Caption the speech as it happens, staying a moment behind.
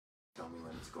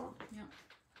it's going. Yeah.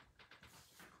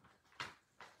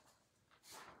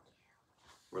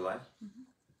 We're live? Mm-hmm.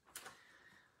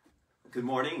 Good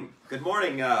morning. Good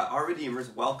morning, our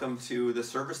Redeemers. Welcome to the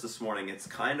service this morning. It's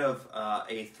kind of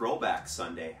a throwback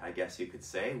Sunday, I guess you could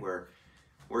say. We're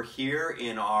here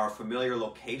in our familiar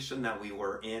location that we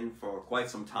were in for quite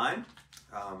some time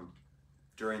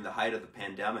during the height of the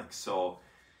pandemic. So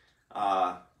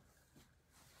why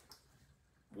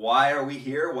are we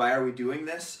here? Why are we doing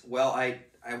this? Well, I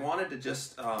wanted to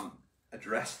just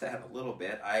address that a little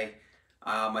bit.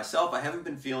 Myself, I haven't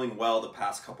been feeling well the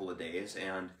past couple of days,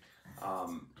 and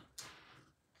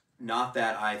not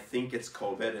that I think it's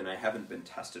COVID, and I haven't been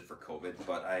tested for COVID,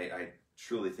 but I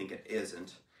truly think it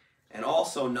isn't. And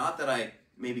also, not that I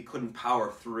maybe couldn't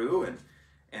power through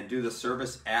and do the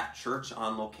service at church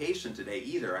on location today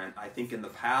either. And I think in the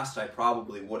past I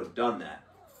probably would have done that.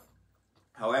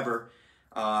 However,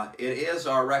 it is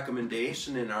our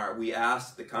recommendation, and we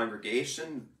ask the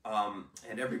congregation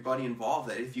and everybody involved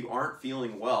that if you aren't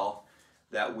feeling well,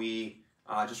 that we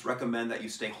just recommend that you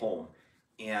stay home.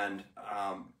 And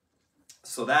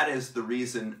so that is the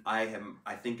reason I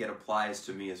think it applies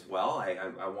to me as well.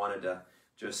 I wanted to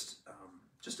just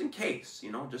in case,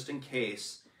 just in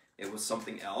case it was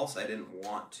something else, I didn't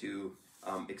want to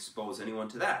expose anyone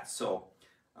to that. So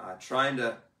trying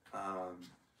to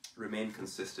remain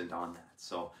consistent on that.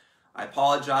 So I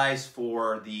apologize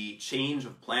for the change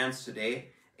of plans today,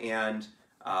 and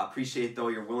appreciate though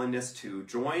your willingness to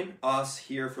join us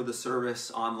here for the service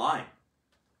online.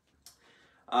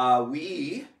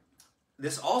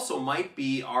 This also might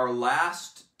be our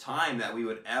last time that we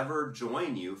would ever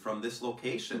join you from this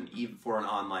location, even for an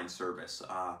online service.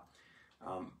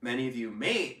 Many of you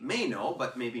may know,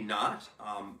 but maybe not.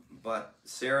 But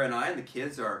Sarah and I and the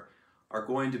kids are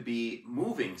going to be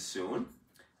moving soon.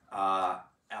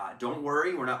 Don't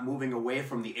worry, we're not moving away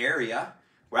from the area.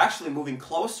 We're actually moving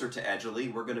closer to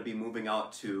Edgerly. We're going to be moving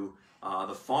out to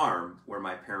the farm where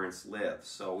my parents live.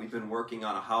 So we've been working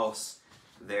on a house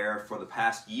there for the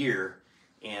past year,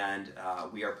 and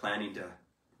we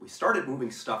started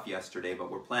moving stuff yesterday, but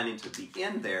we're planning to be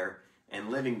in there and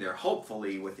living there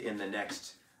hopefully within the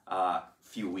next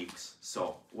few weeks.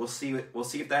 So we'll see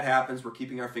if that happens. We're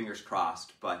keeping our fingers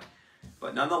crossed, but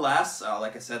nonetheless,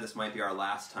 like I said, this might be our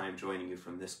last time joining you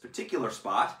from this particular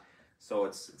spot. So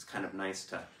it's kind of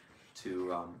nice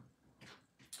to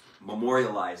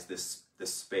memorialize this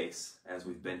space as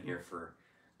we've been here for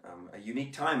a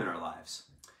unique time in our lives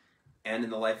and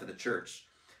in the life of the church.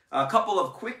 A couple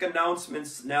of quick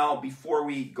announcements now before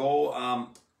we go.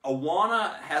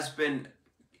 Awana has been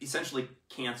essentially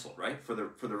canceled, right, for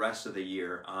the rest of the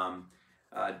year.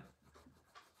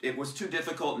 It was too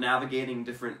difficult navigating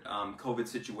different COVID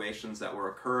situations that were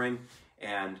occurring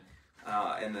and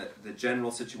the general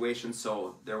situation.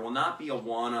 So there will not be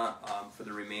Awana for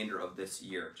the remainder of this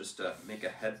year. Just to make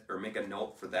a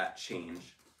note for that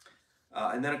change.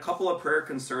 And then a couple of prayer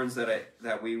concerns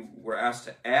that we were asked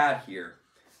to add here.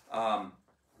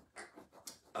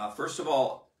 First of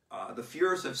all, the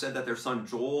Fuhrers have said that their son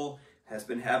Joel has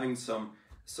been having some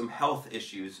health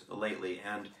issues lately,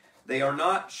 and they are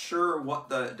not sure what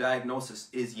the diagnosis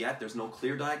is yet. There's no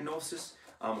clear diagnosis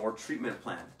or treatment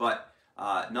plan, but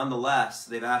nonetheless,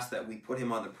 they've asked that we put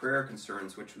him on the prayer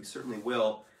concerns, which we certainly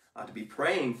will, to be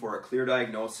praying for a clear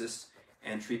diagnosis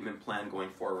and treatment plan going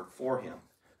forward for him.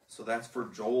 So that's for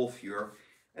Joel Fuhrer.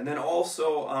 And then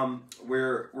also,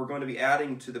 we're going to be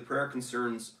adding to the prayer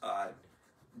concerns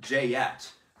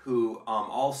Jayette, who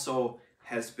also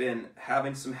has been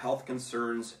having some health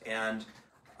concerns, and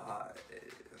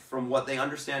from what they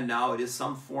understand now, it is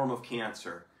some form of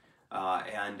cancer.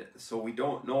 And so we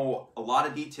don't know a lot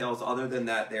of details other than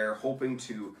that they're hoping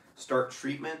to start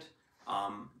treatment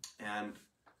and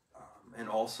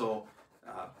also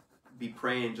be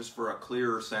praying just for a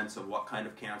clearer sense of what kind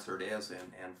of cancer it is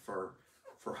and for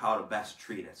how to best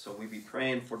treat it. So we'd be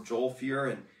praying for Joel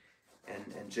Fuhrer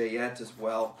and Jayette as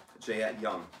well, Jayette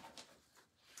Young.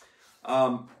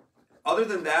 Other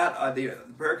than that, the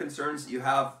prayer concerns, you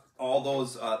have all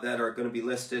those that are going to be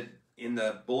listed in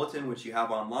the bulletin, which you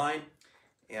have online,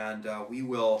 and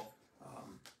we'll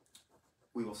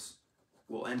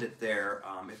end it there.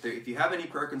 If you have any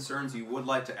prayer concerns you would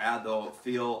like to add, though,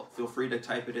 feel free to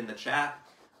type it in the chat,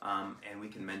 and we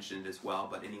can mention it as well.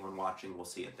 But anyone watching will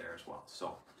see it there as well.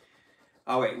 So,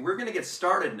 all right, we're going to get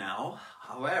started now.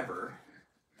 However,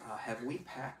 have we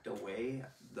packed away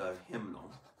the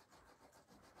hymnal?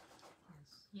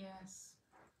 Yes.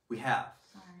 We have.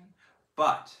 Sorry.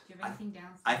 But Do you have anything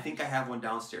downstairs? I think I have one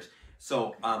downstairs.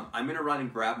 So I'm going to run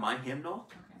and grab my hymnal.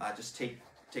 Okay. Just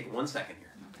take 1 second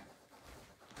here. Okay.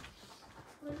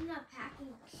 We're not packing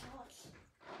salts.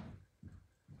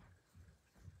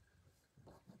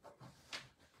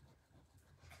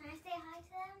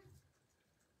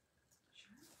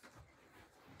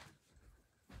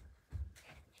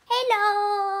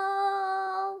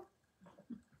 Hello.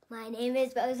 My name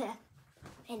is Boza.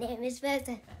 My name is Boza.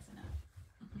 That's enough.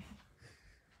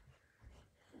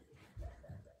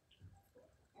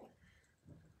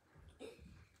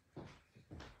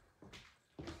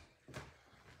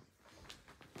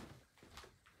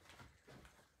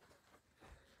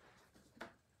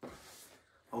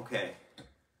 Okay.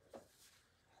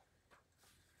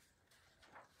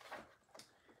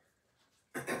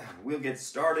 We'll get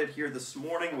started here this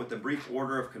morning with a brief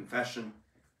order of confession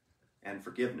and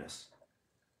forgiveness.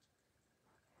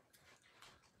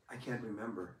 I can't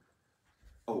remember.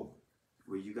 Oh,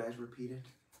 will you guys repeat it?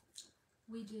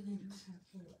 We didn't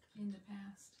in the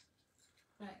past,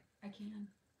 but I can.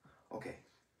 Okay.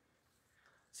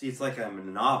 See, it's like I'm a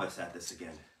novice at this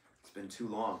again. It's been too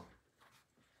long.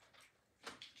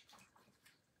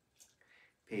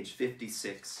 Page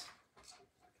 56.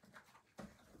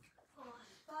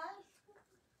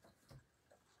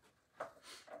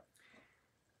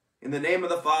 In the name of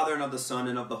the Father, and of the Son,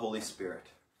 and of the Holy Spirit.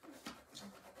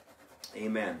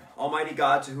 Amen. Almighty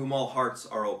God, to whom all hearts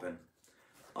are open,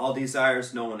 all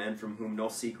desires known, and from whom no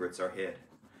secrets are hid,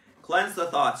 cleanse the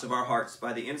thoughts of our hearts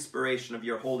by the inspiration of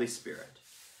your Holy Spirit,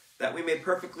 that we may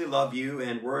perfectly love you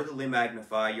and worthily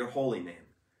magnify your holy name,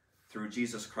 through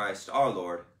Jesus Christ our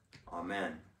Lord.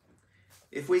 Amen.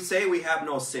 If we say we have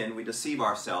no sin, we deceive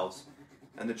ourselves,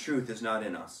 and the truth is not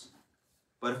in us.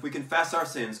 But if we confess our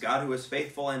sins, God, who is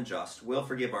faithful and just, will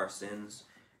forgive our sins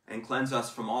and cleanse us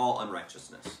from all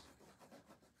unrighteousness.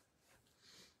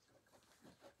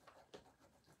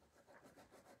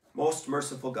 Most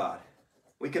merciful God,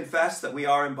 we confess that we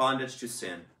are in bondage to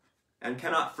sin and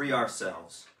cannot free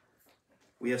ourselves.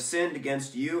 We have sinned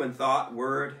against you in thought,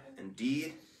 word, and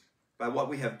deed, by what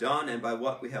we have done and by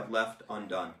what we have left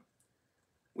undone.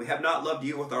 We have not loved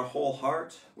you with our whole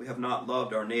heart. We have not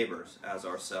loved our neighbors as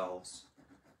ourselves.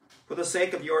 For the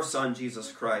sake of your Son,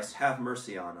 Jesus Christ, have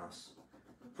mercy on us.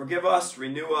 Forgive us,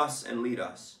 renew us, and lead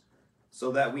us,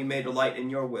 so that we may delight in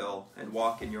your will and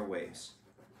walk in your ways.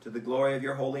 To the glory of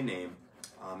your holy name.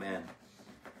 Amen.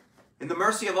 In the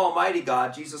mercy of Almighty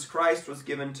God, Jesus Christ was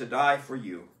given to die for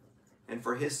you, and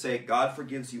for his sake God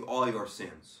forgives you all your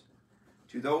sins.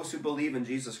 To those who believe in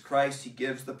Jesus Christ, he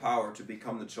gives the power to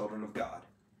become the children of God,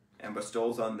 and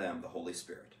bestows on them the Holy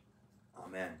Spirit.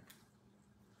 Amen.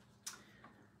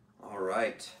 All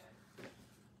right.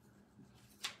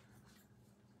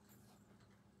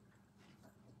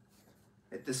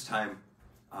 At this time,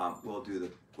 we'll do the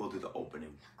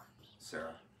opening,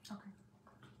 Sarah. Okay.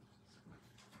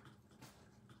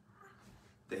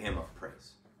 The hymn of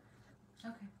praise.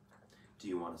 Okay. Do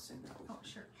you want to sing that with me? Oh,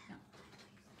 sure. Yeah.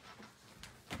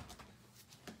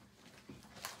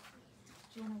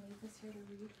 Do you want to leave this here to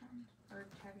read from, or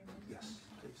have your music? Yes,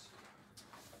 please.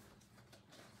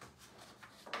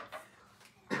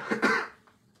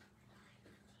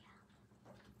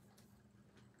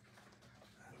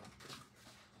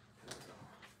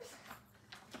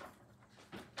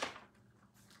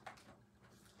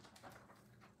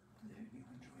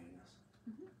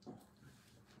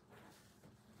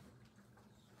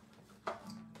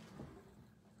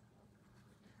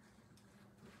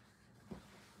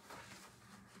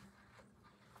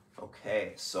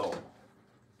 Okay, so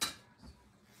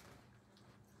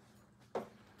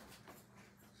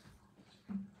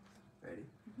ready?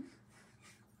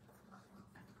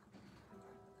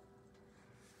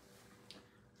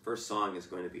 First song is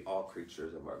going to be All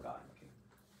Creatures of Our God. Okay.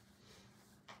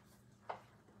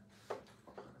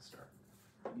 I'm going to start.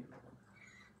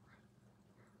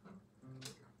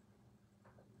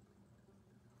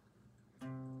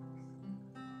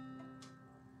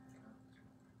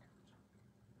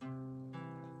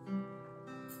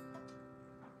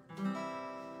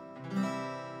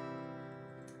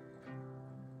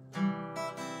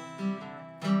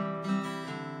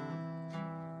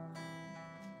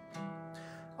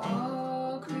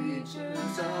 All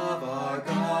creatures of our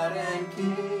God and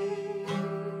King,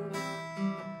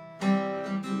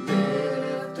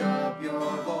 lift up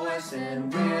your voice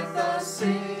and with us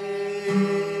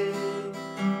sing.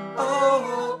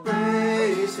 Oh,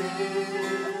 praise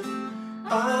him,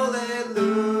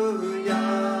 hallelujah.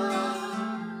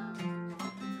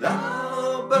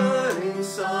 Thou burning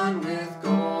sun with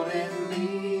golden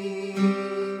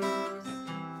leaves,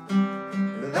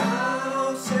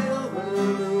 thou silver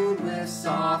moon with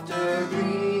softer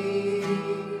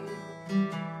gleam.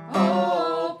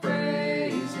 Oh,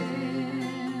 praise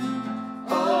him,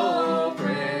 oh,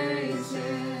 praise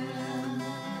him.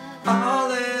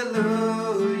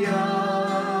 Hallelujah,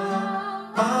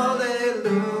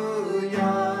 hallelujah,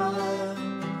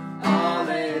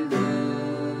 hallelujah.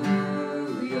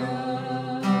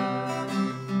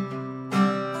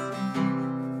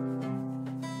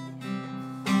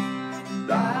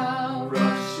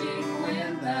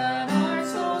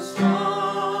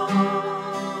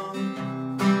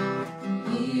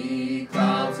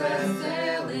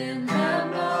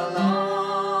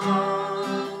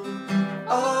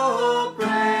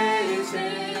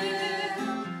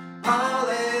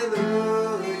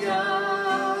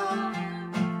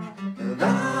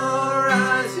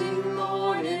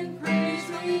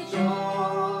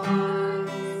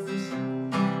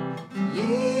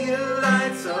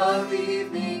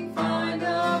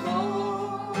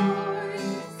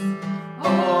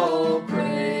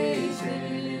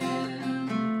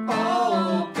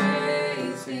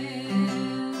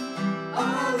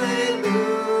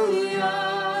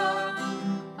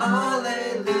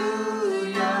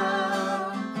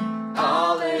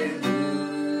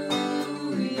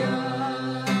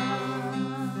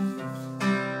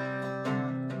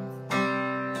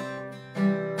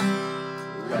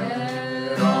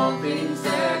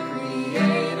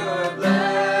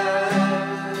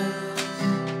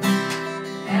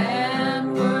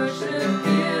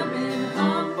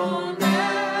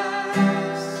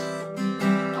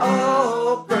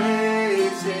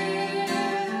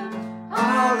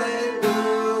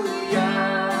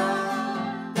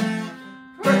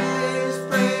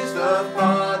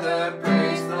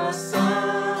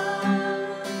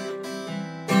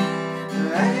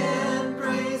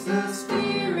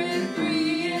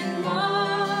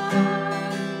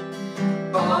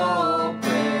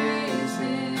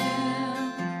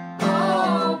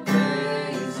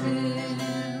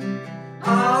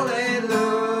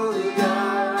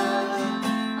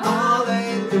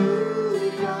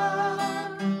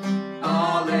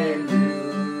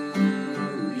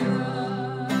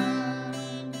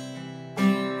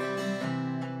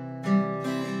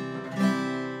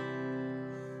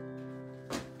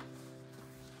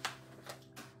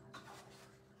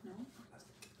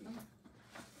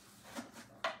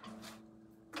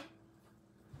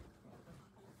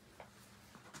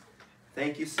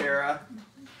 Thank you, Sarah.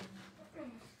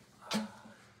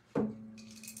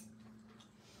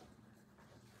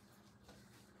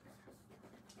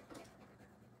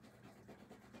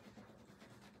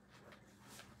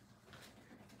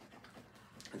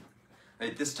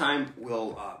 At this time,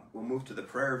 we'll move to the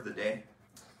prayer of the day.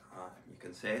 You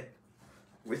can say it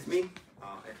with me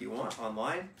if you want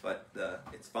online, but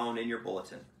it's found in your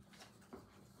bulletin.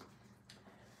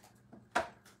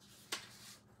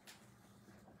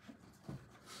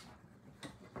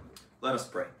 Let us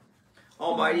pray.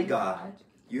 Almighty God,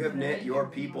 you have knit your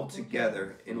people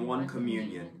together in one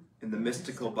communion in the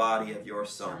mystical body of your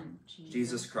Son,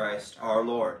 Jesus Christ, our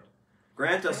Lord.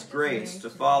 Grant us grace to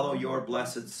follow your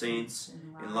blessed saints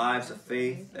in lives of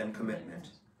faith and commitment,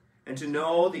 and to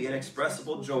know the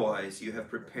inexpressible joys you have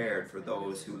prepared for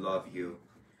those who love you.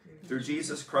 Through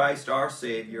Jesus Christ, our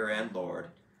Savior and Lord,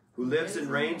 who lives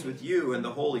and reigns with you in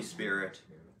the Holy Spirit,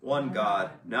 one God,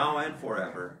 now and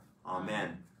forever.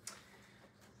 Amen.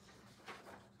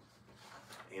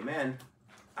 Amen.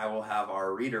 I will have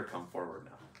our reader come forward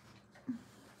now.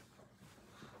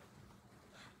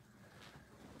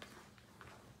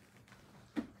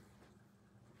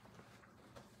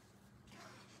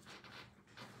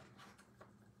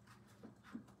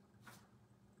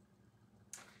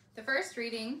 The first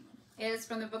reading is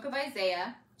from the book of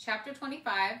Isaiah, chapter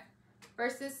 25,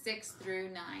 verses 6 through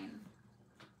 9.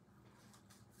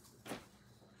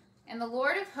 And the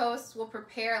Lord of hosts will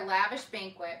prepare a lavish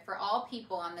banquet for all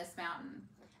people on this mountain,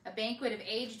 a banquet of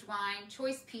aged wine,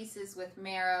 choice pieces with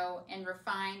marrow, and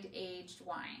refined aged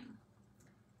wine.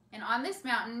 And on this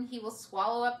mountain he will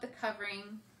swallow up the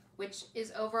covering which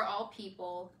is over all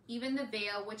people, even the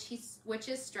veil which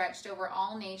is stretched over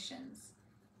all nations.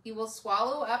 He will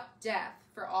swallow up death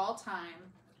for all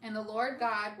time, and the Lord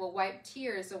God will wipe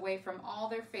tears away from all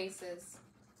their faces.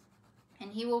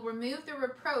 And he will remove the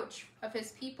reproach of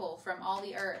his people from all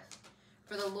the earth,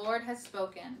 for the Lord has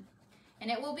spoken. And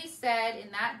it will be said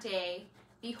in that day,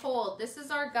 Behold, this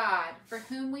is our God, for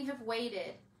whom we have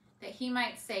waited, that he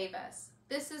might save us.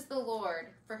 This is the Lord,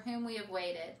 for whom we have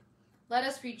waited. Let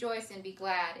us rejoice and be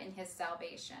glad in his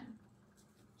salvation.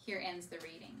 Here ends the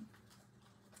reading.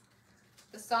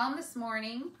 The psalm this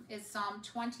morning is Psalm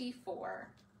 24.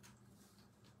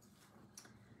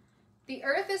 The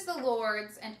earth is the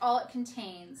Lord's and all it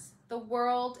contains, the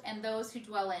world and those who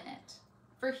dwell in it.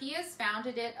 For he has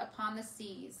founded it upon the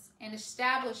seas and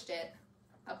established it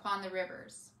upon the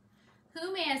rivers.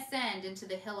 Who may ascend into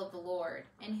the hill of the Lord,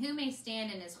 and who may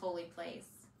stand in his holy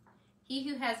place? He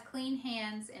who has clean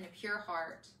hands and a pure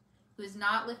heart, who has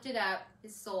not lifted up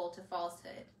his soul to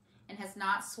falsehood, and has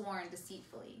not sworn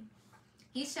deceitfully.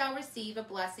 He shall receive a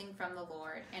blessing from the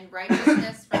Lord, and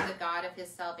righteousness from the God of his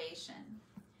salvation.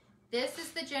 This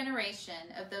is the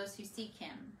generation of those who seek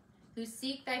him, who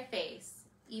seek thy face,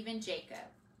 even Jacob.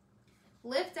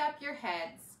 Lift up your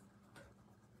heads,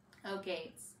 O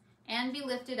gates, and be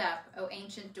lifted up, O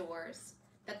ancient doors,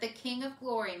 that the King of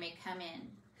glory may come in.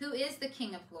 Who is the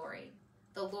King of glory?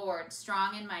 The Lord,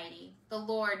 strong and mighty, the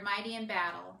Lord, mighty in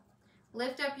battle.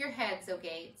 Lift up your heads, O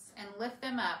gates, and lift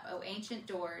them up, O ancient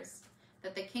doors,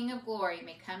 that the King of glory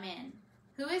may come in.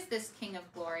 Who is this King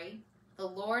of glory? The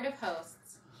Lord of hosts.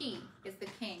 He is the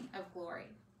King of glory.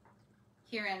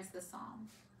 Here ends the psalm.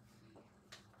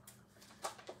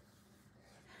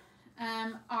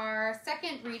 Our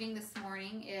second reading this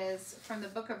morning is from the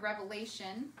book of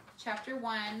Revelation, chapter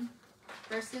 1,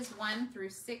 verses 1 through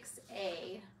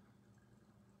 6a.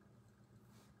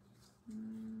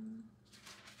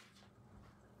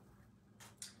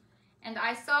 And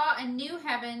I saw a new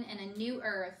heaven and a new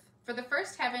earth, for the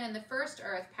first heaven and the first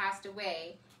earth passed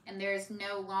away, and there is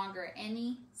no longer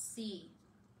any sea.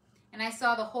 And I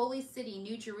saw the holy city,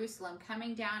 New Jerusalem,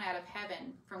 coming down out of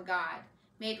heaven from God,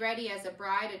 made ready as a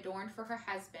bride adorned for her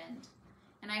husband.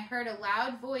 And I heard a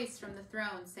loud voice from the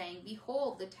throne saying,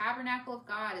 Behold, the tabernacle of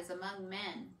God is among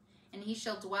men, and he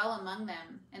shall dwell among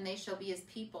them, and they shall be his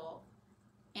people,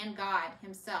 and God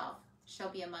himself shall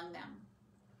be among them.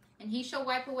 And he shall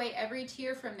wipe away every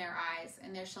tear from their eyes,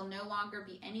 and there shall no longer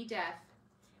be any death,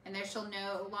 and there shall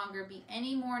no longer be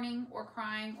any mourning or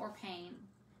crying or pain.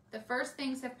 The first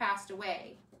things have passed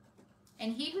away.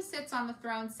 And he who sits on the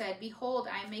throne said, Behold,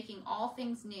 I am making all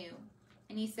things new.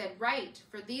 And he said, Write,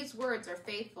 for these words are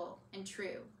faithful and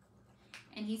true.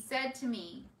 And he said to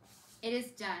me, It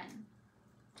is done.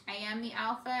 I am the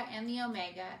Alpha and the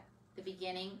Omega, the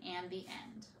beginning and the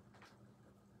end.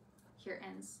 Here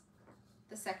ends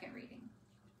the second reading.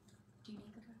 Do you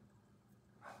need the book?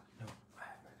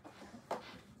 No.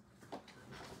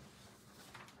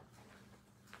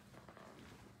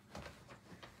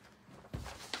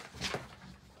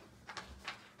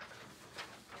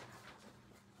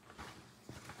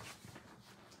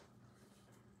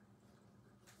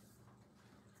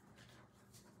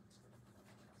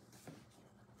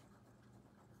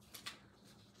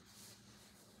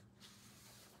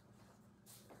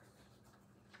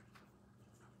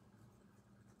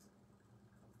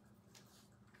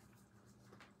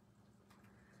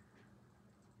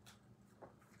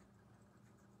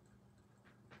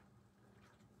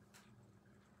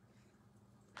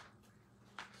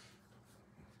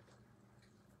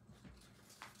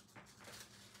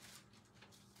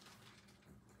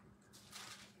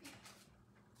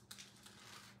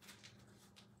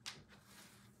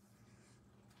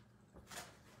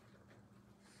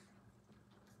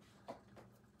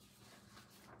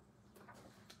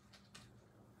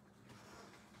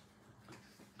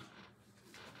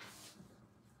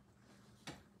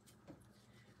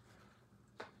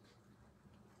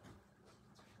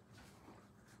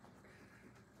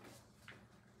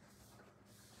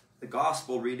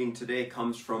 gospel reading today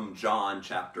comes from John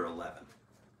chapter 11.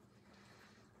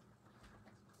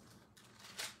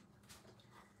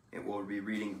 It will be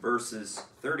reading verses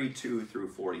 32 through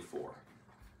 44.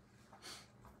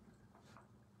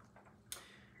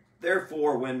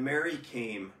 Therefore, when Mary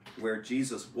came where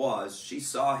Jesus was, she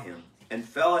saw him and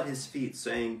fell at his feet,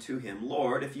 saying to him,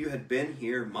 Lord, if you had been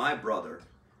here, my brother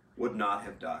would not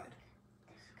have died.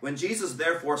 When Jesus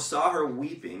therefore saw her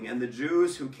weeping, and the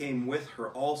Jews who came with her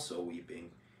also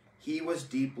weeping, he was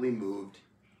deeply moved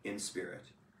in spirit,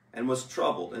 and was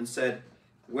troubled, and said,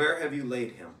 Where have you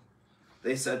laid him?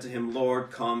 They said to him,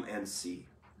 Lord, come and see.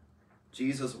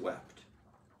 Jesus wept.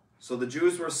 So the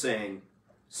Jews were saying,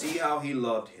 See how he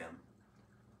loved him.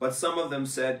 But some of them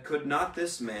said, Could not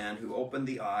this man who opened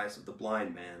the eyes of the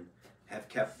blind man have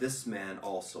kept this man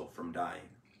also from dying?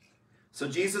 So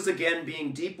Jesus, again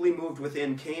being deeply moved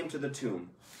within, came to the tomb.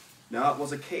 Now it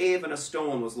was a cave, and a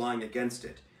stone was lying against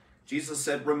it. Jesus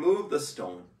said, Remove the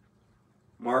stone.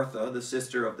 Martha, the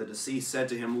sister of the deceased, said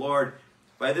to him, Lord,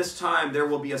 by this time there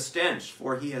will be a stench,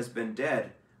 for he has been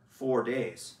dead 4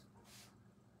 days.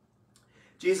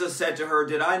 Jesus said to her,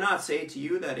 Did I not say to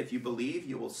you that if you believe,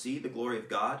 you will see the glory of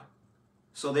God?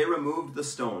 So they removed the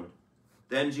stone.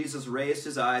 Then Jesus raised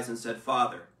his eyes and said,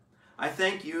 Father, I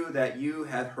thank you that you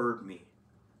have heard me.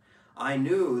 I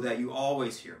knew that you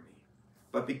always hear me,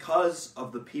 but because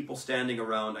of the people standing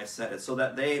around, I said it, so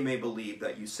that they may believe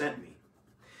that you sent me.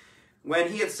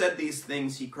 When he had said these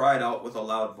things, he cried out with a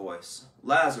loud voice,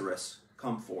 Lazarus,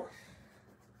 come forth.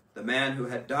 The man who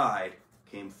had died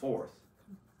came forth,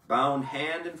 bound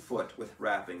hand and foot with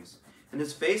wrappings, and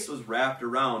his face was wrapped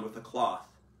around with a cloth.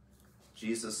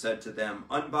 Jesus said to them,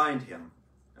 Unbind him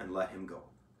and let him go.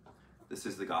 This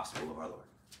is the gospel of our Lord.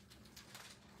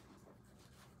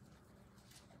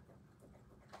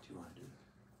 Do you want to do it?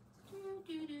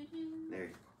 There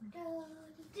you go.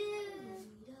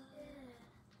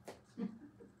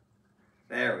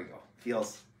 There we go.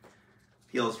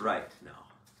 Feels right now.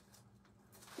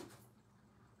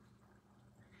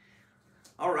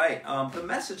 All right. The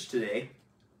message today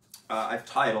I've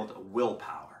titled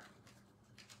Willpower.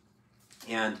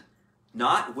 And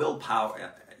not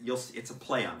willpower. You'll see, it's a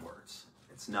play on words.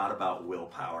 It's not about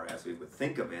willpower as we would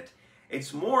think of it.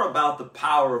 It's more about the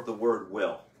power of the word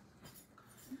will.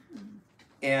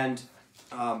 And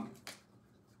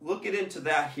we'll get into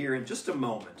that here in just a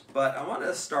moment. But I want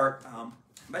to start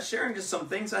by sharing just some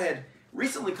things I had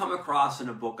recently come across in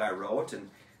a book I wrote.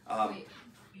 And Wait,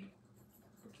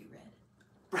 book you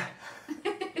read?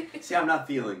 see, I'm not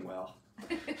feeling well.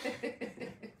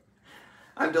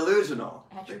 I'm delusional.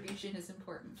 Attribution is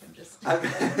important. I'm just I'm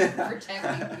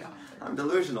protecting the author. I'm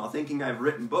delusional, thinking I've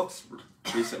written books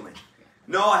recently.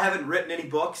 No, I haven't written any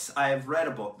books. I have read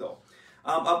a book, though.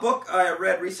 A book I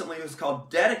read recently was called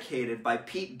Dedicated by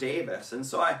Pete Davis. And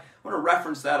so I want to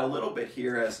reference that a little bit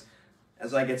here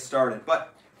as I get started.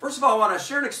 But first of all, I want to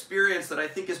share an experience that I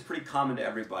think is pretty common to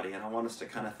everybody, and I want us to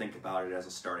kind of think about it as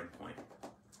a starting point.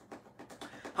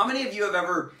 How many of you have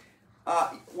ever...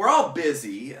 we're all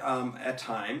busy at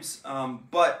times,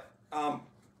 but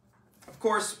of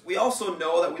course, we also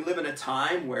know that we live in a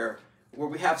time where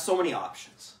we have so many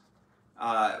options.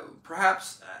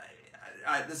 Perhaps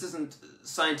this isn't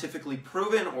scientifically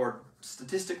proven or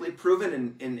statistically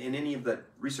proven in any of the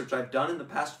research I've done in the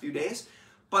past few days,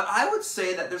 but I would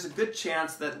say that there's a good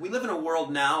chance that we live in a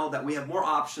world now that we have more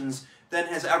options than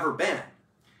has ever been.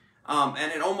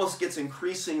 And it almost gets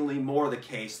increasingly more the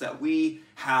case that we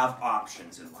have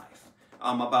options in life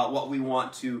about what we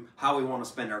want to, how we want to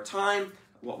spend our time,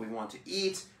 what we want to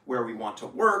eat, where we want to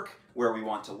work, where we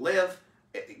want to live,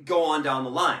 go on down the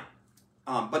line.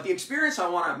 But the experience I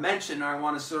want to mention, I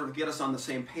want to sort of get us on the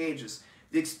same page, is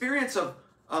the experience of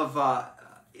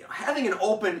having an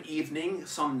open evening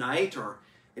some night, or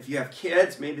if you have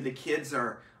kids, maybe the kids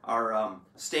are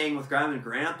staying with grandma and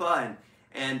grandpa,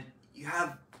 and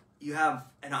you have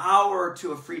an hour or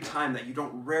two of free time that you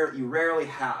rarely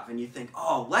have, and you think,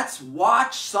 oh, let's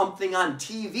watch something on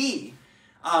TV.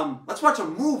 Let's watch a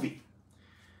movie.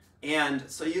 And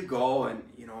so you go, and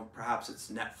perhaps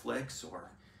it's Netflix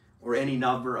or any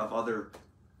number of other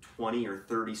 20 or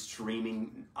 30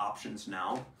 streaming options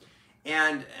now.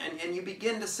 And you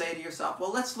begin to say to yourself,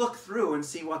 well, let's look through and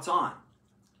see what's on.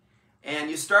 And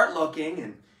you start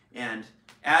looking, and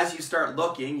as you start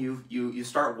looking, you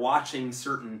start watching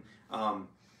certain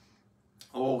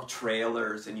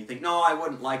trailers, and you think, no, I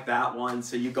wouldn't like that one.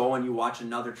 So you go and you watch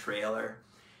another trailer,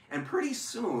 and pretty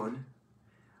soon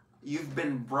you've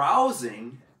been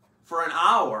browsing for an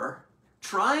hour,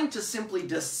 trying to simply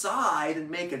decide and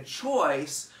make a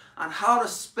choice on how to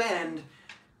spend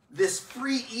this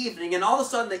free evening, and all of a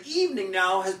sudden the evening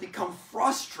now has become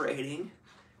frustrating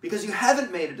because you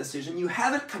haven't made a decision, you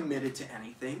haven't committed to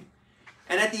anything,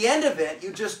 and at the end of it,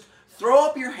 you just throw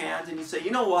up your hands and you say,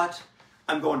 you know what,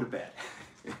 I'm going to bed.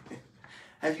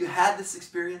 Have you had this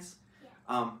experience?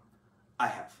 Yeah. I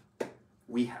have.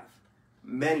 We have.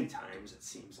 Many times, it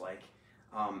seems like.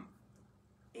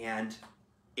 And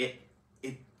it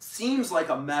seems like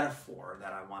a metaphor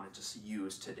that I want to just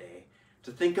use today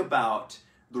to think about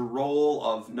the role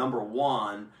of, number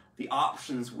one, the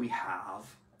options we have,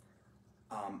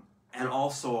 and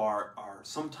also our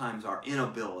sometimes our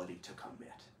inability to commit.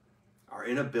 Our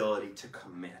inability to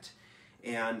commit.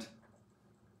 And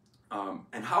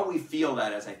how we feel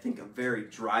that as, I think, a very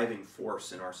driving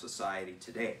force in our society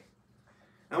today.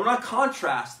 And I want to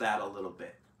contrast that a little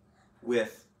bit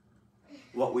with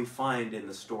what we find in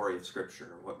the story of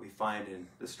Scripture, what we find in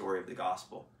the story of the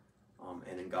gospel,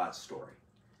 and in God's story.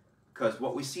 Because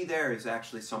what we see there is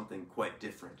actually something quite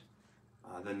different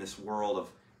than this world of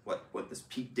what this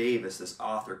Pete Davis, this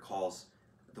author, calls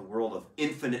the world of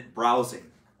infinite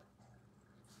browsing.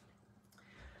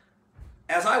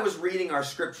 As I was reading our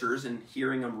scriptures and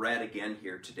hearing them read again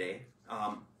here today,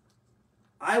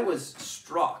 I was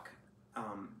struck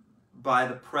by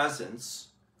the presence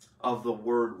of the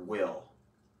word will.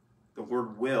 The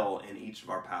word will in each of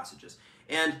our passages.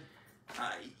 And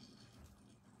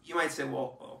you might say,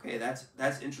 well, okay,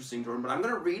 that's interesting, Jordan, but I'm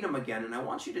going to read them again, and I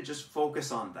want you to just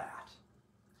focus on that.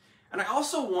 And I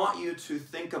also want you to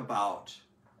think about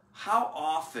how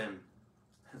often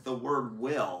the word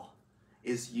will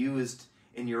is used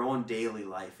in your own daily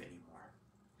life anymore.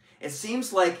 It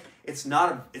seems like it's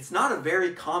not a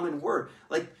very common word.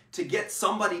 Like, to get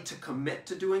somebody to commit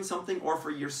to doing something, or for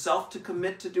yourself to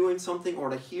commit to doing something, or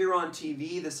to hear on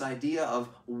TV this idea of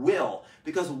will,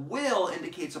 because will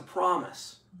indicates a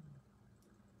promise.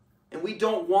 And we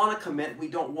don't want to commit, we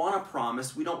don't want to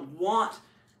promise, we don't want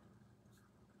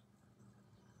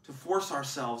to force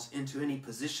ourselves into any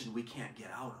position we can't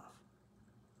get out of.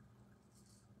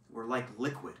 We're like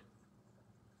liquid.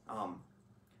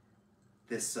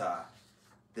 This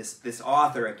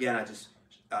author, again,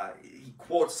 he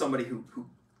quotes somebody who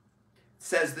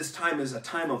says this time is a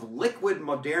time of liquid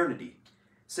modernity,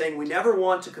 saying we never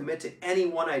want to commit to any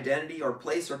one identity or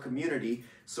place or community,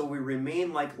 so we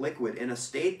remain like liquid in a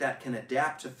state that can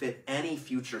adapt to fit any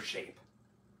future shape.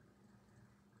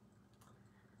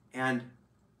 And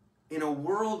in a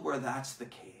world where that's the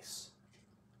case,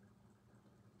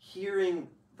 hearing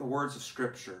the words of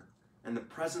Scripture and the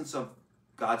presence of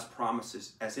God's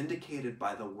promises as indicated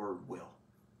by the word will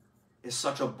is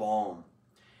such a balm.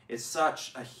 It's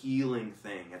such a healing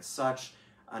thing. It's such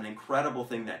an incredible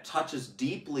thing that touches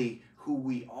deeply who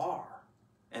we are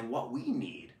and what we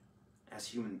need as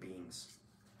human beings.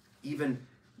 Even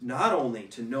not only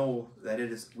to know that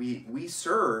it is we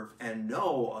serve and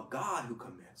know a God who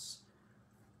commits,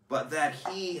 but that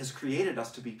He has created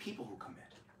us to be people who commit.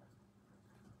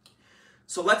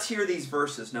 So let's hear these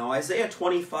verses now. Isaiah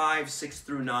 25, 6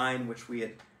 through 9, which we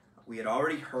had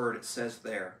already heard, it says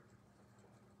there,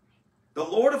 "The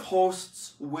Lord of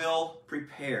hosts will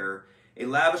prepare a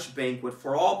lavish banquet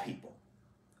for all people,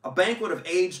 a banquet of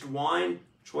aged wine,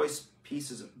 choice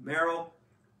pieces of marrow,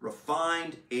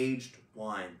 refined aged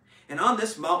wine. And on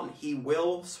this mountain He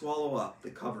will swallow up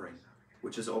the covering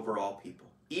which is over all people,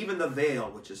 even the veil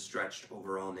which is stretched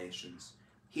over all nations.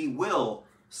 He will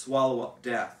swallow up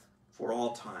death for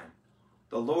all time.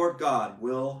 The Lord God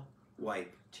will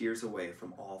wipe tears away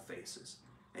from all faces,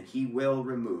 and He will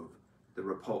remove the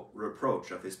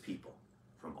reproach of His people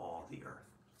from all the earth."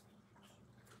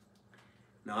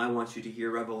 Now I want you to hear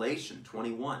Revelation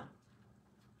 21.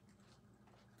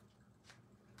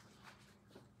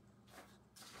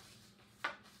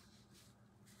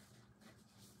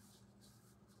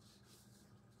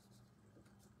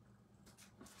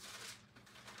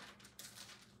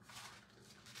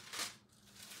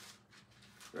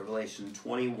 Revelation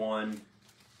 21,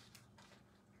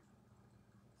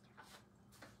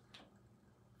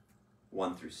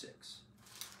 (1 through 6).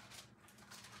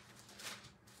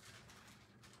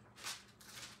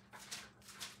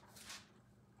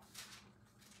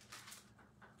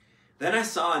 "Then I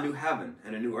saw a new heaven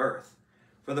and a new earth.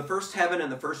 For the first heaven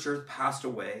and the first earth passed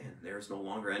away, and there is no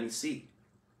longer any sea.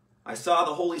 I saw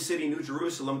the holy city, New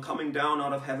Jerusalem, coming down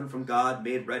out of heaven from God,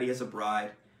 made ready as a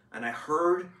bride. And I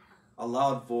heard a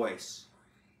loud voice,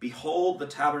 'Behold, the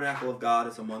tabernacle of God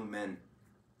is among men,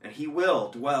 and He will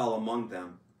dwell among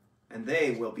them. And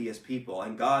they will be His people,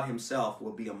 and God Himself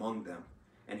will be among them.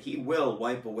 And He will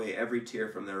wipe away every tear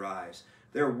from their eyes.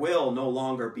 There will no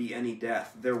longer be any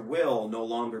death. There will no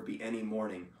longer be any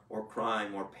mourning, or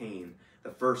crying, or pain.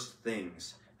 the first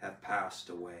things have passed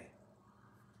away.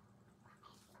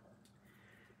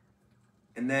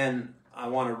 And then I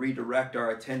want to redirect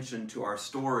our attention to our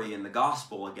story in the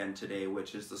gospel again today,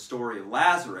 which is the story of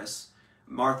Lazarus,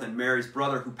 Martha and Mary's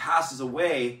brother, who passes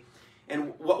away.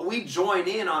 And what we join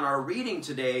in on our reading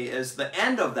today is the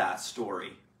end of that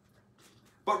story.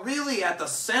 But really at the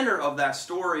center of that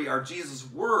story are Jesus'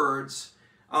 words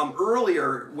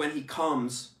earlier when he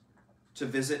comes to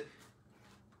visit.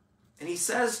 And he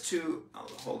says to,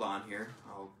 hold on here,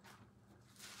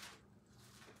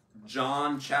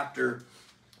 John chapter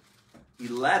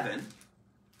 11,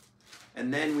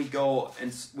 and then we go,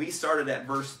 and we started at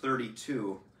verse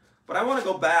 32. But I want to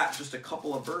go back just a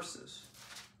couple of verses.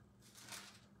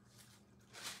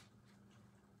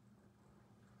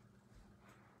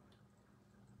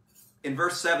 In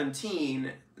verse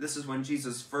 17, this is when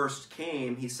Jesus first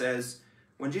came. He says,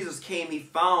 when Jesus came, he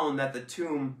found that the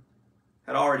tomb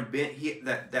had already been,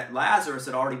 that Lazarus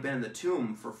had already been in the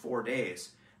tomb for 4 days.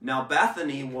 Now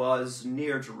Bethany was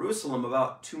near Jerusalem,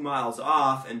 about 2 miles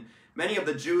off, and many of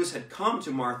the Jews had come to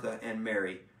Martha and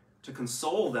Mary to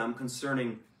console them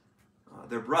concerning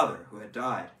their brother who had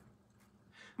died.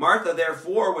 Martha,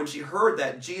 therefore, when she heard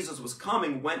that Jesus was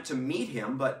coming, went to meet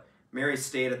him, but Mary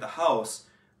stayed at the house.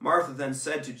 Martha then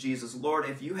said to Jesus, Lord,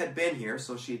 if you had been here,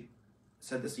 so she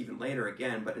said this even later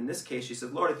again, but in this case she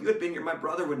said, Lord, if you had been here, my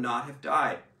brother would not have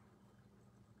died.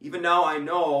 Even now I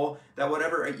know that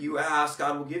whatever you ask,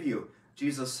 God will give you.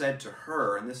 Jesus said to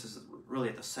her, and this is really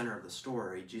at the center of the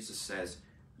story, Jesus says,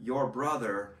 your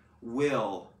brother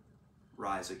will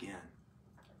rise again.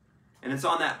 And it's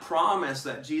on that promise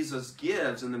that Jesus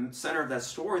gives in the center of that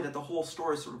story that the whole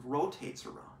story sort of rotates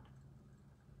around.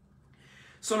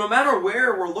 So no matter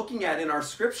where we're looking at in our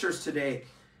scriptures today,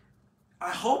 I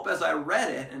hope as I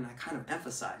read it, and I kind of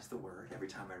emphasized the word every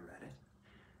time I read it,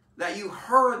 that you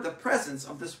heard the presence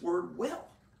of this word will.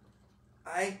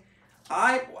 I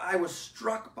was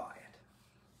struck by it.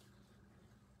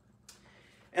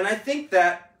 And I think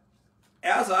that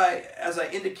as I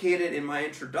indicated in my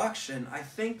introduction, I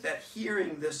think that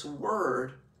hearing this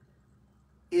word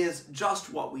is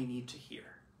just what we need to hear.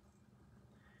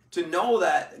 To know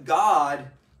that God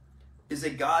is a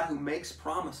God who makes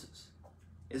promises,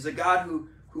 is a God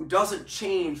who doesn't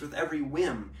change with every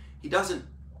whim. He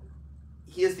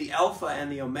is the Alpha and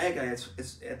the Omega.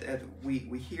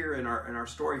 We hear in our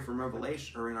story from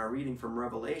Revelation, or in our reading from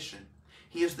Revelation.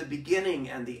 He is the beginning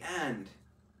and the end.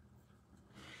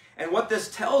 And what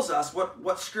this tells us,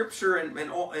 what Scripture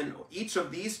and each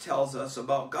of these tells us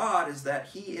about God, is that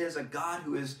He is a God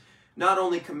who is not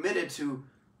only committed to,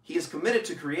 He is committed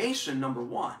to creation, number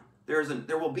one.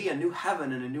 There will be a new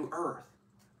heaven and a new earth.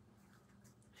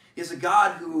 He is a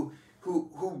God who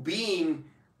being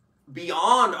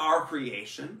beyond our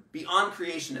creation, beyond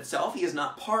creation itself, He is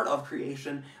not part of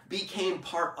creation, became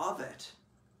part of it.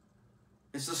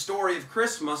 It's the story of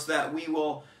Christmas that we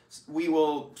will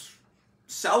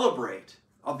celebrate,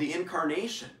 of the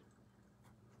incarnation.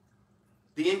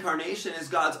 The incarnation is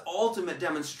God's ultimate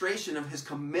demonstration of His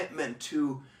commitment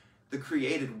to the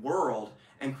created world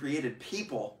and created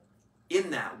people in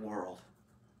that world.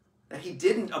 That He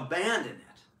didn't abandon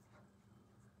it,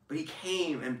 but He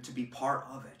came and to be part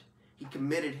of it. He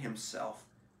committed Himself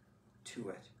to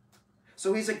it.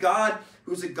 So He's a God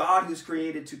who's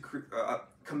created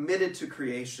committed to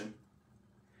creation,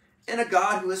 and a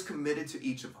God who is committed to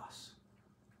each of us.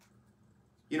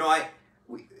 You know,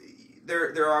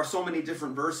 there are so many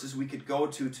different verses we could go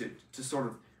to sort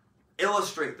of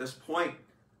illustrate this point,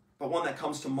 but one that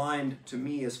comes to mind to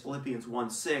me is Philippians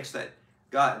 1:6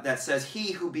 that says,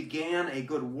 He who began a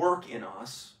good work in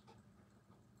us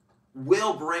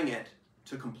will bring it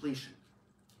to completion.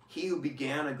 He who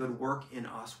began a good work in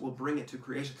us will bring it to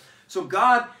creation. So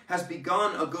God has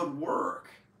begun a good work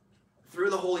through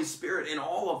the Holy Spirit in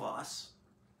all of us.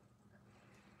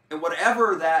 And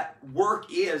whatever that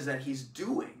work is that He's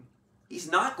doing,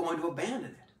 He's not going to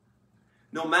abandon it.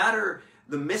 No matter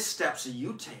the missteps that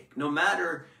you take, no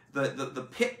matter the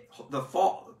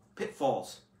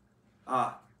pitfalls,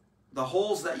 the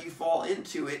holes that you fall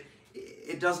into,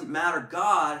 it doesn't matter.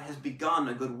 God has begun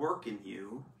a good work in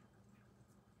you,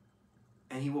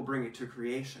 and He will bring it to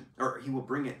creation, or He will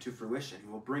bring it to fruition. He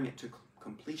will bring it to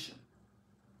completion.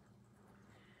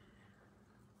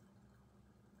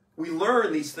 We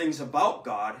learn these things about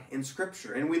God in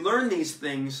Scripture, and we learn these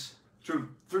things through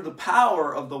the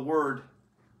power of the word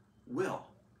will.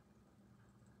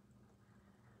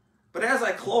 But as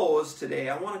I close today,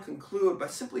 I want to conclude by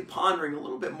simply pondering a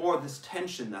little bit more of this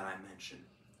tension that I mentioned.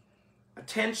 A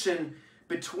tension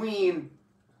between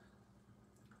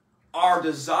our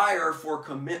desire for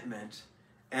commitment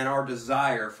and our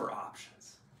desire for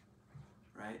options,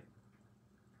 right?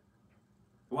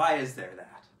 Why is there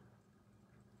that?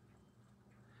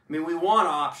 I mean, we want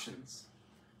options,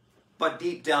 but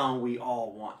deep down we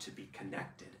all want to be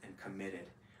connected and committed.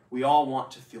 We all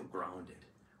want to feel grounded.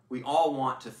 We all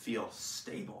want to feel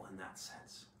stable in that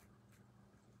sense.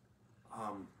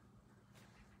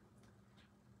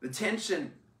 The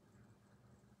tension,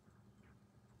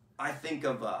 I think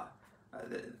of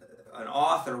an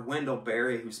author, Wendell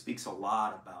Berry, who speaks a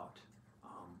lot about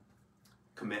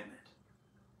commitment.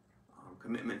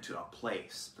 Commitment to a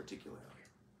place, particularly.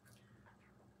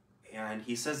 And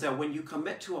he says that when you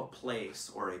commit to a place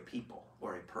or a people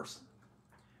or a person,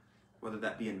 whether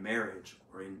that be in marriage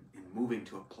or in moving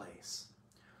to a place,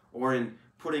 or in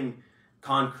putting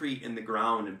concrete in the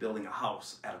ground and building a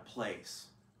house at a place,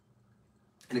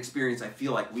 an experience I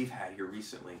feel like we've had here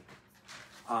recently,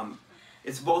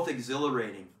 it's both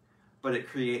exhilarating, but it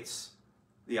creates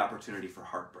the opportunity for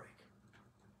heartbreak.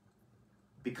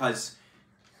 Because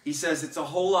he says it's a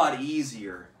whole lot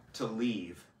easier to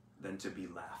leave than to be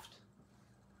left.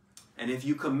 And if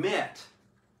you commit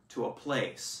to a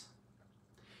place,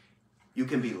 you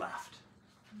can be left.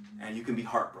 And you can be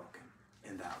heartbroken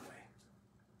in that way.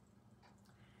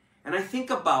 And I think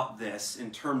about this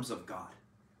in terms of God.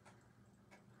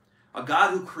 A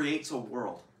God who creates a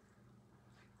world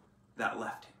that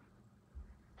left him.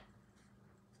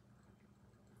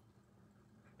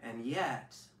 And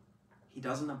yet, he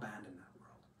doesn't abandon that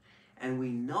world. And we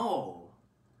know,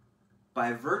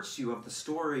 by virtue of the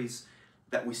stories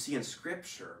that we see in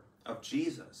Scripture of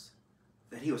Jesus,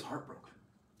 that he was heartbroken.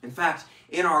 In fact,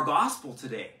 in our gospel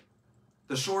today,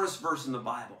 the shortest verse in the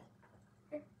Bible,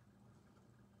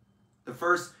 the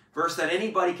first verse that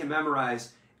anybody can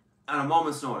memorize on a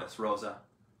moment's notice, Rosa,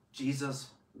 Jesus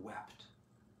wept.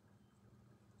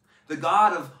 The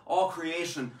God of all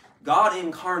creation, God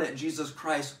incarnate, Jesus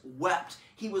Christ, wept.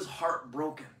 He was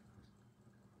heartbroken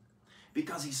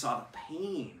because he saw the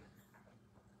pain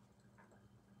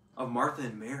of Martha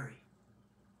and Mary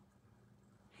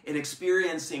in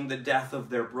experiencing the death of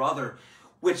their brother,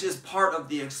 which is part of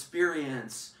the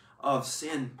experience of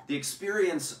sin, the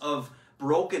experience of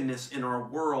brokenness in our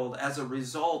world as a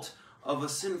result of a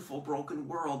sinful, broken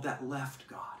world that left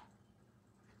God.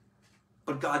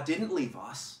 But God didn't leave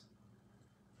us.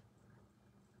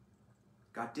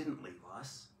 God didn't leave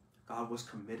us. God was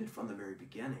committed from the very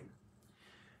beginning.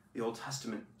 The Old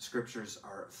Testament scriptures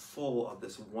are full of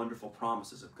this wonderful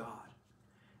promises of God.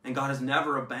 And God has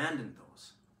never abandoned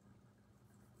those.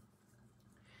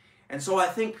 And so I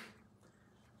think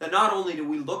that not only do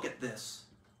we look at this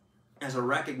as a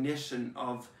recognition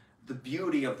of the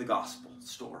beauty of the gospel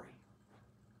story,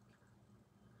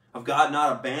 of God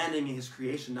not abandoning his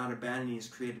creation, not abandoning his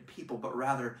created people, but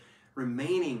rather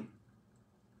remaining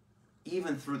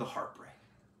even through the heartbreak.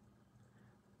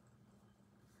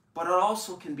 But it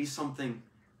also can be something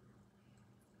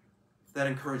that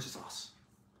encourages us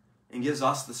and gives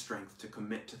us the strength to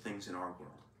commit to things in our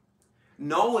world.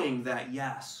 Knowing that,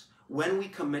 yes, when we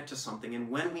commit to something and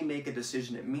when we make a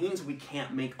decision, it means we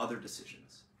can't make other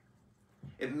decisions.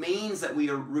 It means that we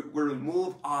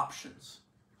remove options.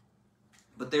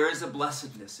 But there is a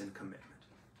blessedness in commitment.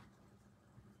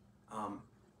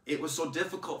 It was so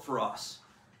difficult for us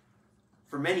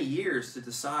for many years to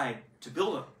decide to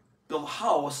build a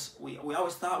house. We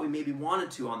always thought we maybe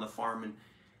wanted to on the farm.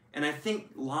 And I think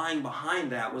lying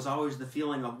behind that was always the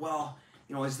feeling of, well,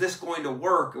 you know, is this going to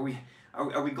work?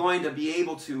 Are we going to be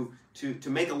able to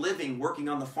make a living working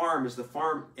on the farm? Is the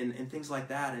farm and things like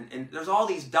that? And there's all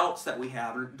these doubts that we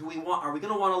have. Are we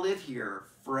going to want to live here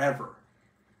forever?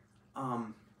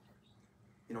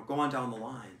 Go on down the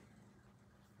line.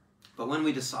 But when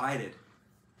we decided,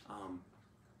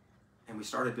 and we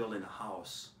started building a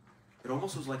house, it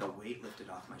almost was like a weight lifted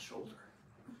off my shoulder.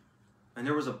 And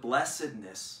there was a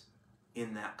blessedness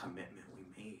in that commitment we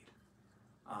made.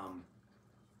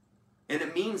 And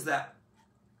it means that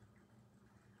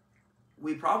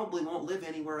we probably won't live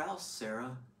anywhere else,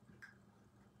 Sarah.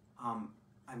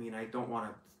 I don't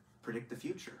want to predict the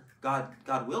future.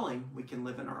 God willing, we can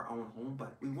live in our own home,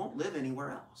 but we won't live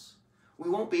anywhere else. We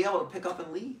won't be able to pick up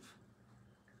and leave.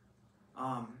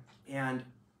 And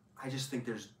I just think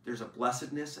there's a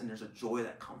blessedness and there's a joy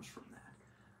that comes from that.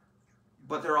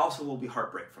 But there also will be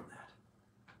heartbreak from that.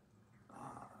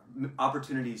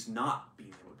 Opportunities not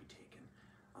being able to be taken.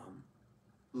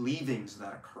 Leavings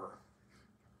that occur.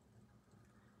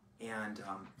 And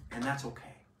that's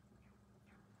okay.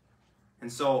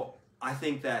 And so I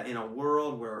think that in a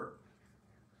world where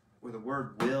the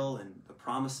word will and the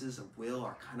promises of will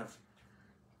are kind of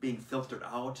being filtered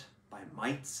out by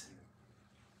mights and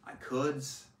I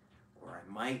coulds, or I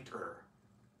might, or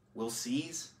will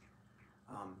seize.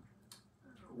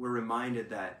 We're reminded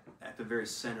that at the very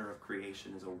center of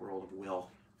creation is a world of will,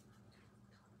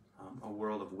 a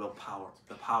world of willpower,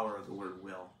 the power of the word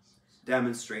will,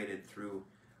 demonstrated through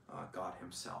God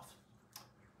himself.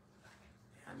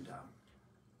 And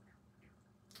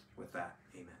with that,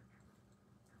 amen.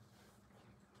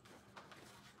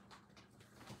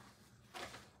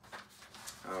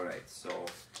 All right, so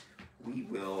we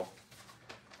will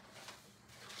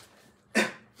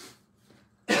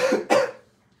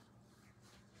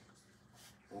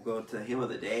we'll go to hymn of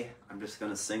the day. I'm just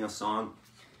going to sing a song.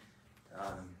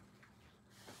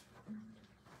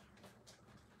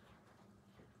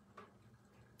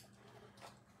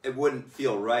 It wouldn't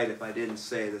feel right if I didn't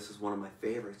say this is one of my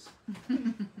favorites.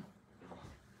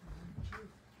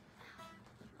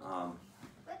 What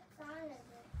song is it?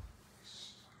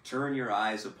 Turn Your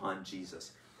Eyes Upon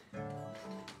Jesus.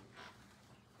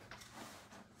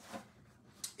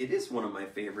 It is one of my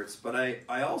favorites, but I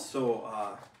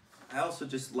also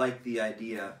just like the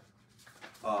idea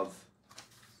of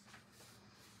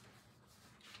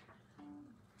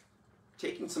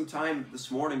taking some time this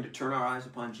morning to turn our eyes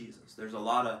upon Jesus. There's a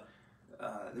lot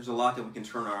that we can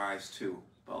turn our eyes to,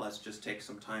 but let's just take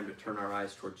some time to turn our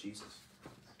eyes toward Jesus.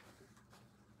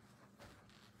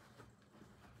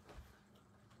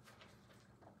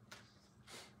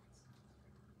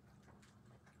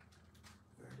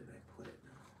 Where did I put it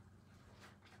now?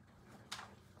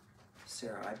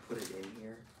 Sarah, I put it in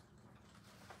here.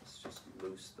 It's just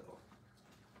loose though.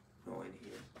 No, in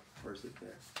here. Where's it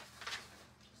there?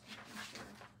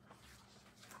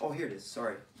 Oh, here it is.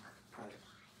 Sorry.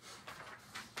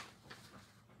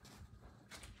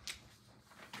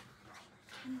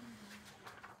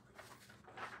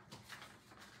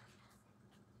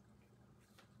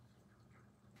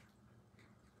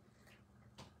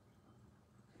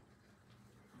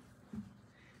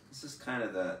 This is kind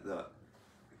of the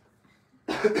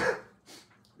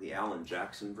the Alan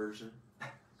Jackson version.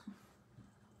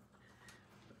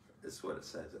 Is what it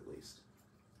says, at least.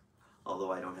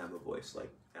 Although I don't have a voice like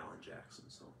Alan Jackson,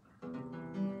 so.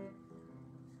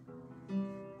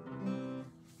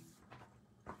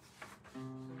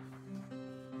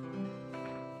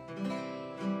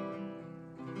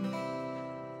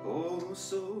 Oh,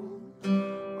 soul,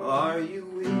 are you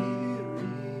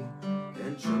weary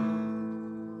and troubled?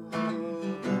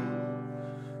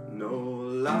 No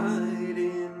light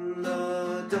in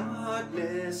the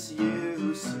darkness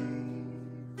you see.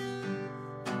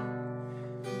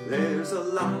 There's a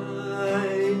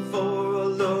light for a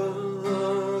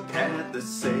look at the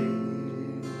Savior,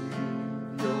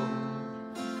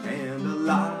 and a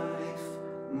life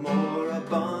more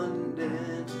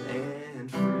abundant and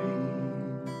free.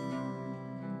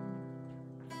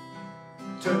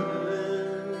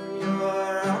 Turn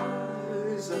your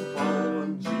eyes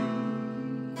upon Jesus.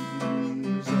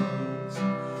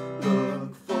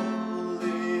 Look full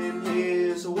in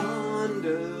his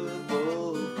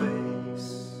wonderful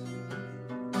face.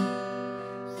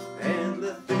 And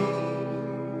the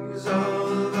things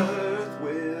of earth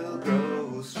will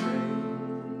grow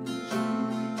strangely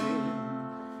dim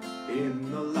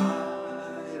in the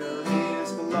light of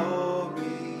his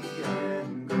glory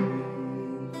and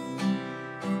grace.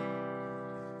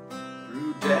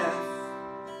 Through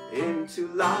death into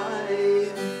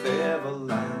life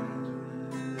everlasting,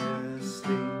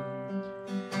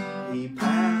 he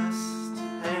passed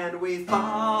and we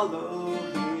follow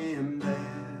him there.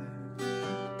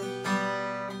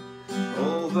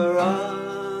 Over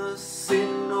us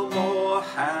sin no more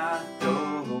hath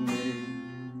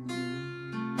dominion,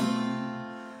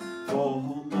 for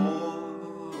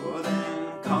more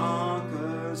than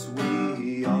conquerors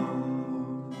we are.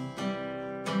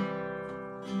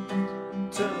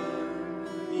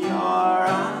 Turn your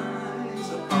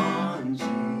eyes upon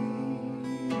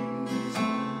Jesus.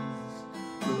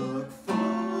 Look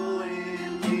full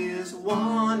in his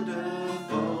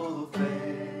wonderful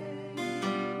face.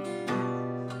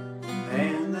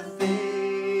 And the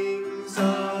things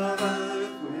of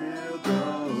earth will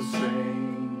grow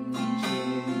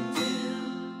strangely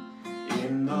dim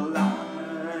in the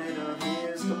light of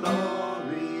his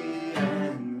glory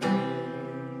and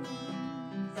grace.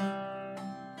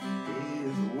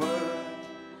 His word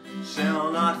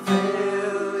shall not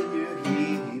fail you,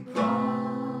 he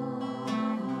promised.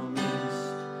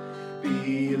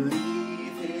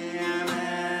 Believe him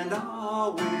and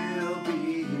all will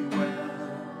be well.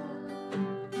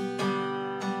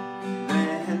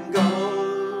 Then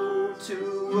go to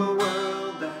a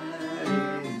world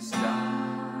that is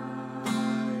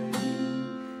dying.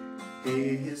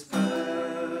 His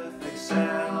perfect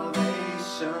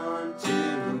salvation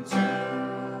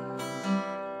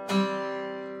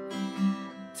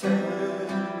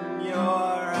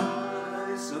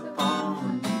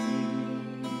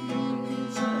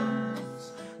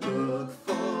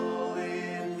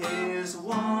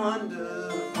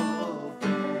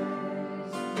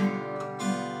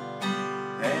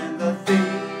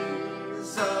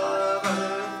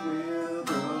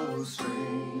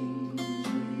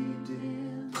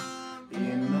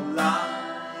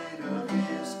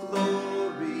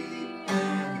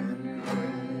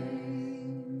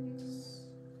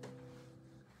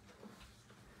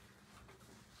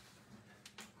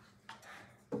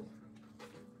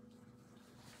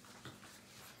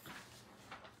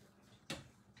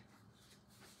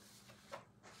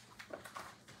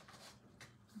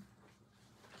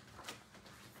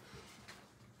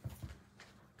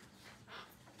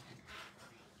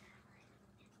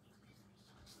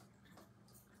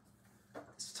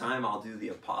time, I'll do the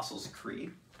Apostles'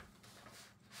 Creed.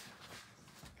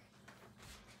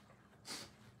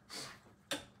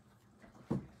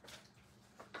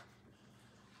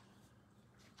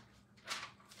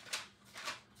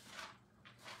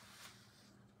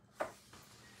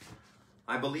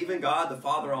 I believe in God, the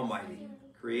Father Almighty,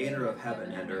 creator of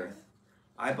heaven and earth.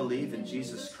 I believe in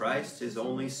Jesus Christ, his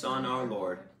only Son, our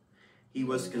Lord. He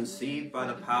was conceived by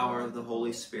the power of the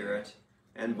Holy Spirit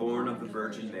and born of the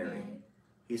Virgin Mary.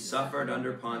 He suffered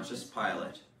under Pontius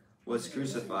Pilate, was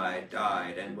crucified,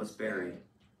 died, and was buried.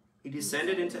 He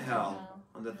descended into hell.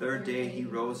 On the third day he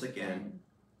rose again.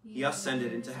 He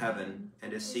ascended into heaven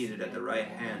and is seated at the right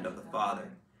hand of the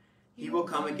Father. He will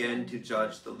come again to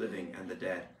judge the living and the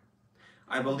dead.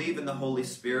 I believe in the Holy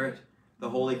Spirit, the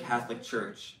Holy Catholic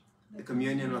Church, the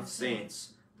communion of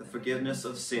saints, the forgiveness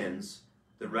of sins,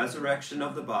 the resurrection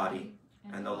of the body,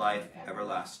 and the life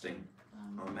everlasting.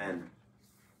 Amen.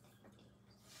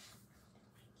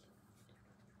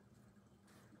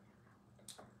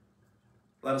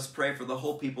 Let us pray for the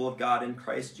whole people of God in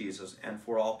Christ Jesus and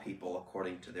for all people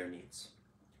according to their needs.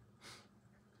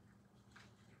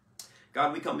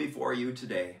 God, we come before you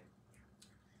today.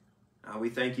 We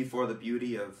thank you for the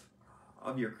beauty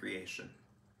of your creation,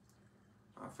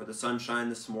 for the sunshine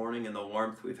this morning and the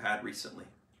warmth we've had recently.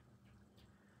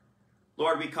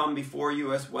 Lord, we come before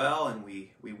you as well, and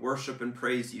we worship and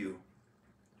praise you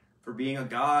for being a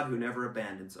God who never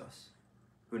abandons us,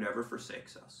 who never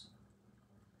forsakes us.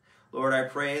 Lord, I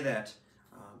pray that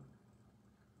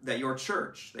your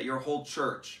church, that your whole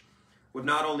church, would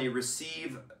not only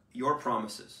receive your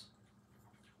promises,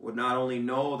 would not only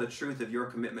know the truth of your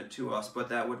commitment to us, but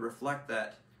that would reflect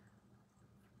that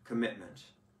commitment,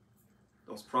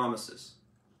 those promises,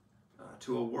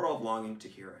 to a world longing to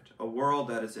hear it, a world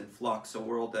that is in flux, a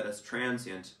world that is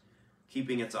transient,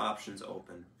 keeping its options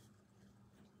open,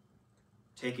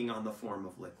 taking on the form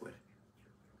of liquid,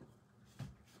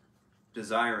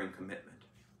 desiring commitment.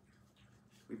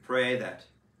 We pray that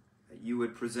you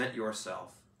would present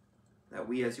yourself, that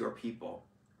we as your people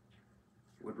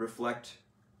would reflect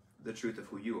the truth of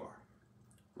who you are.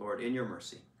 Lord, in your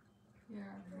mercy. Yeah.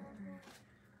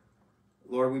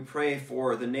 Lord, we pray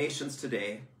for the nations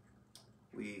today.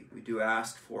 We do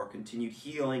ask for continued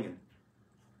healing and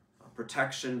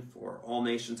protection for all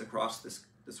nations across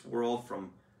this world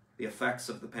from the effects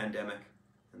of the pandemic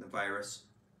and the virus.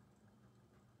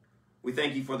 We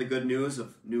thank you for the good news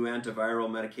of new antiviral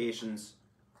medications.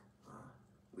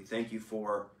 We thank you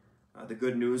for the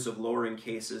good news of lowering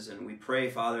cases, and we pray,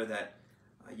 Father, that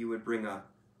you would bring a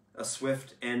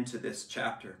swift end to this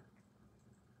chapter.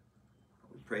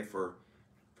 We pray for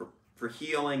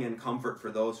healing and comfort for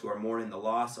those who are mourning the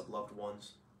loss of loved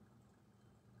ones.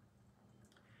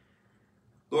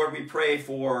 Lord, we pray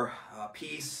for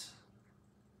peace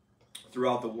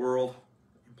throughout the world,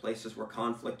 in places where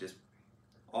conflict is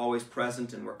always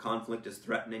present and where conflict is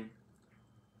threatening.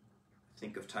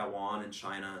 Think of Taiwan and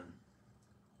China and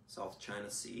South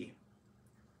China Sea.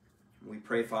 We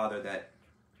pray, Father, that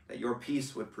your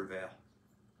peace would prevail.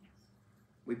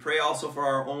 We pray also for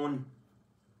our own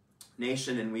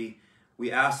nation, and we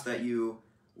ask that you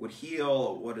would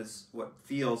heal what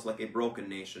feels like a broken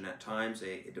nation, at times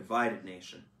a divided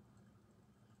nation.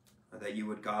 That you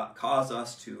would cause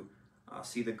us to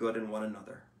see the good in one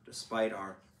another, despite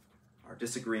our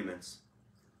disagreements.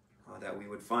 That we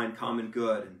would find common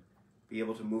good and be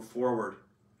able to move forward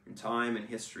in time and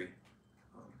history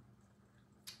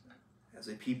as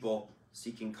a people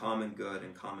seeking common good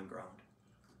and common ground.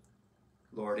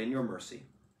 Lord, in your mercy.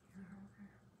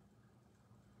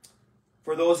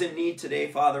 For those in need today,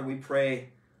 Father, we pray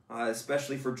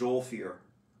especially for Joel Fear,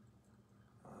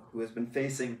 who has been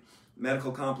facing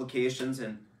medical complications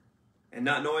and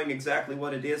not knowing exactly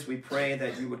what it is. We pray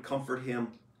that you would comfort him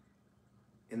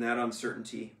in that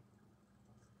uncertainty,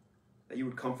 that you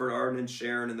would comfort Arden and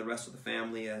Sharon and the rest of the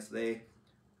family as they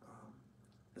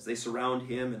surround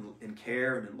him in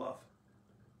care and in love.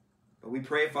 But we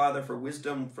pray, Father, for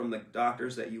wisdom from the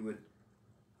doctors, that you would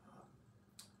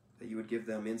give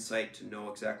them insight to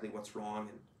know exactly what's wrong,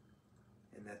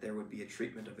 and that there would be a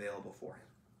treatment available for him.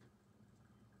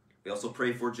 We also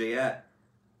pray for Jayette,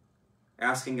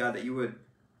 asking God that you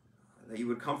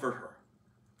would comfort her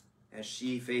as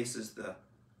she faces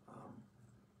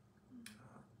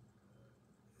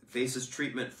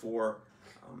treatment for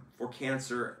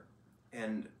cancer.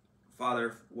 And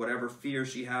Father, whatever fear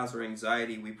she has or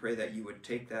anxiety, we pray that you would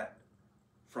take that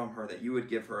from her, that you would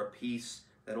give her a peace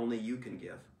that only you can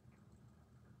give.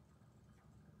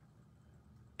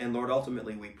 And Lord,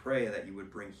 ultimately we pray that you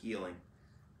would bring healing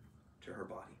to her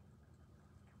body.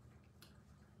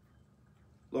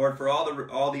 Lord, for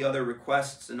all the other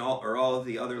requests and all of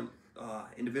the other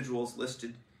individuals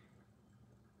listed,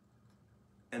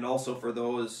 and also for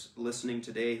those listening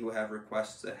today who have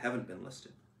requests that haven't been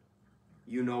listed.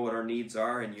 You know what our needs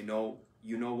are, and you know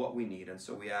what we need, and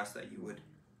so we ask that you would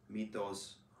meet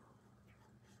those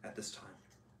at this time.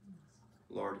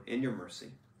 Lord, in your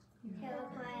mercy.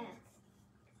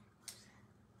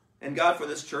 And God, for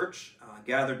this church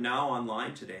gathered now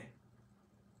online today,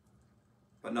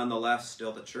 but nonetheless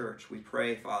still the church, we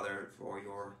pray, Father, for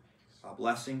your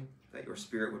blessing, that your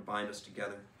Spirit would bind us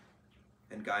together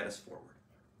and guide us forward.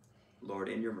 Lord,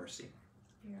 in your mercy.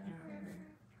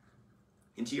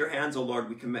 Into your hands, O Lord,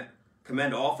 we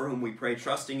commend all for whom we pray,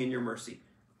 trusting in your mercy,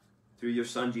 through your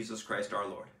Son, Jesus Christ, our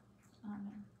Lord.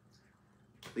 Amen.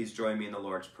 Please join me in the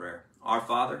Lord's Prayer. Our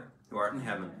Father, who art in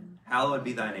heaven, hallowed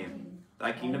be thy name.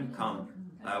 Thy kingdom come,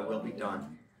 thy will be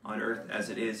done, on earth as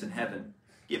it is in heaven.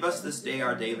 Give us this day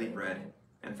our daily bread,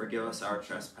 and forgive us our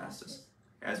trespasses,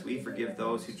 as we forgive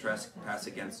those who trespass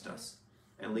against us.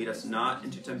 And lead us not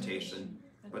into temptation,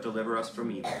 but deliver us from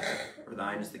evil. For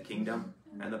thine is the kingdom,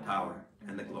 and the power,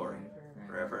 and the glory,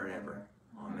 forever and ever.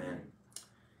 Amen.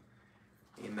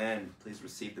 Amen. Please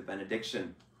receive the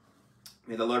benediction.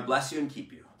 May the Lord bless you and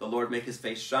keep you. The Lord make his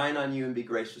face shine on you and be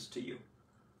gracious to you.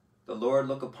 The Lord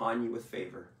look upon you with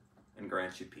favor and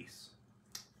grant you peace.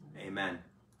 Amen.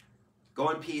 Go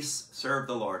in peace. Serve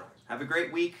the Lord. Have a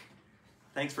great week.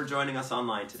 Thanks for joining us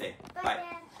online today. Bye, Bye.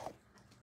 Dad.